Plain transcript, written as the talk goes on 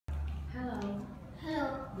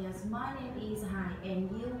Yes, my name is Hai, and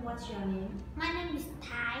you, what's your name? My name is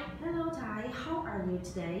Thai. Hello Thai, how are you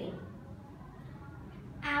today?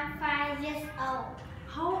 I'm 5 years old.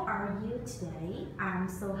 How are you today? I'm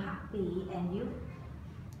so happy, and you?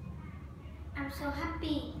 I'm so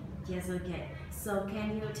happy. Yes, okay. So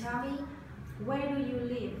can you tell me, where do you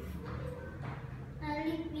live? I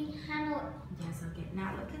live in Hanoi. Yes, okay.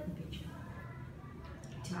 Now look at the picture.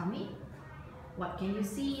 Tell me, what can you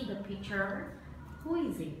see in the picture? Who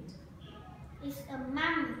is it? It's a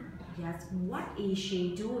mom. Yes, what is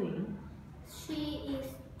she doing? She is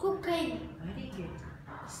cooking. Very good.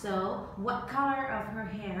 So, what color of her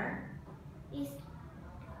hair? It's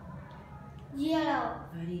yellow.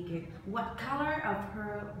 Very good. What color of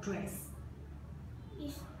her dress?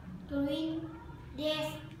 It's green.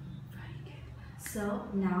 Yes. Very good. So,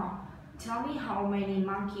 now, tell me how many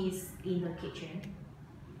monkeys in the kitchen?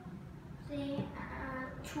 There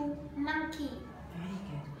are 2 monkeys. Very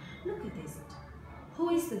good. Look at this. Who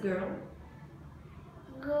is the girl?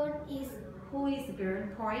 Girl is Who is the girl?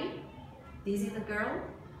 Point. This is the girl?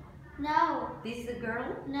 no. This is the girl?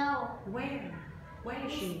 No. Where? Where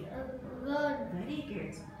is It's she? a girl. Very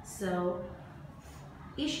good. So,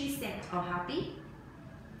 is she sad or happy?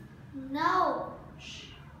 No.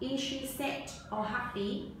 Is she sad or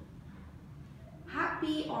happy?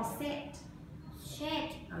 Happy or sad? Sad.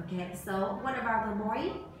 Okay, so what about the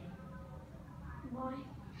boy? Boy.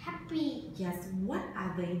 Happy. Yes, what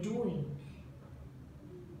are they doing?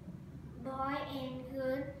 Boy and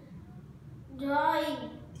girl drawing.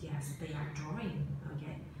 Yes, they are drawing.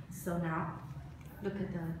 Okay, so now look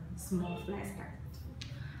at the small flashcard.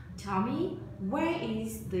 Tell me, where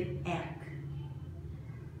is the egg?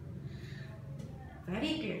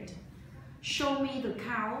 Very good. Show me the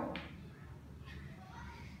cow.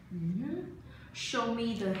 Show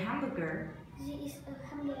me the hamburger. This is a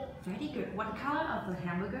hamburger. Very good. What color of the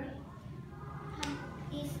hamburger?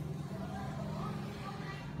 Is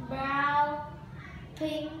brown,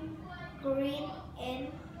 pink, green, and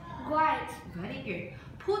white. Very good.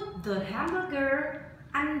 Put the hamburger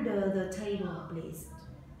under the table, please.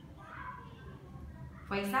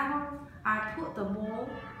 For example, I put the bowl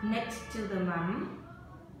next to the mom,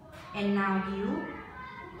 and now you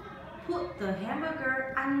put the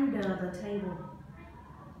hamburger under the table.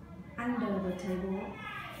 Under the table.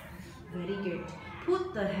 Very good.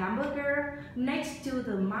 Put the hamburger next to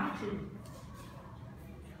the monkey.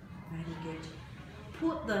 Very good.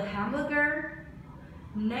 Put the hamburger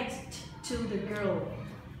next to the girl.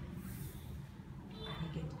 Very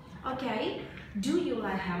good. Okay. Do you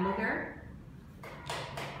like hamburger?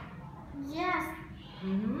 Yes,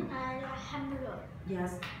 Mm-hmm. I like hamburger.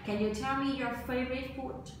 Yes. Can you tell me your favorite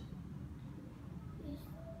food?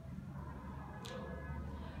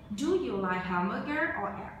 Do you like hamburger or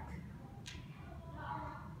egg?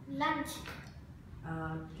 Lunch.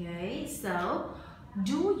 Okay, so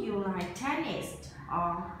do you like tennis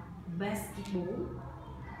or basketball?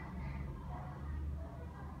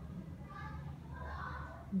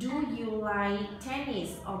 Do you like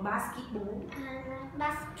tennis or basketball? I like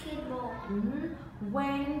basketball.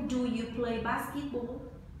 When do you play basketball?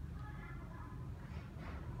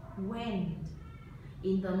 When?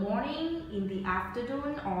 In the morning, in the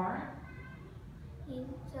afternoon, or? In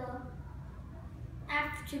the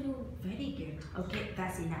afternoon. Very good. Okay,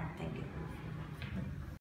 that's enough. Thank you.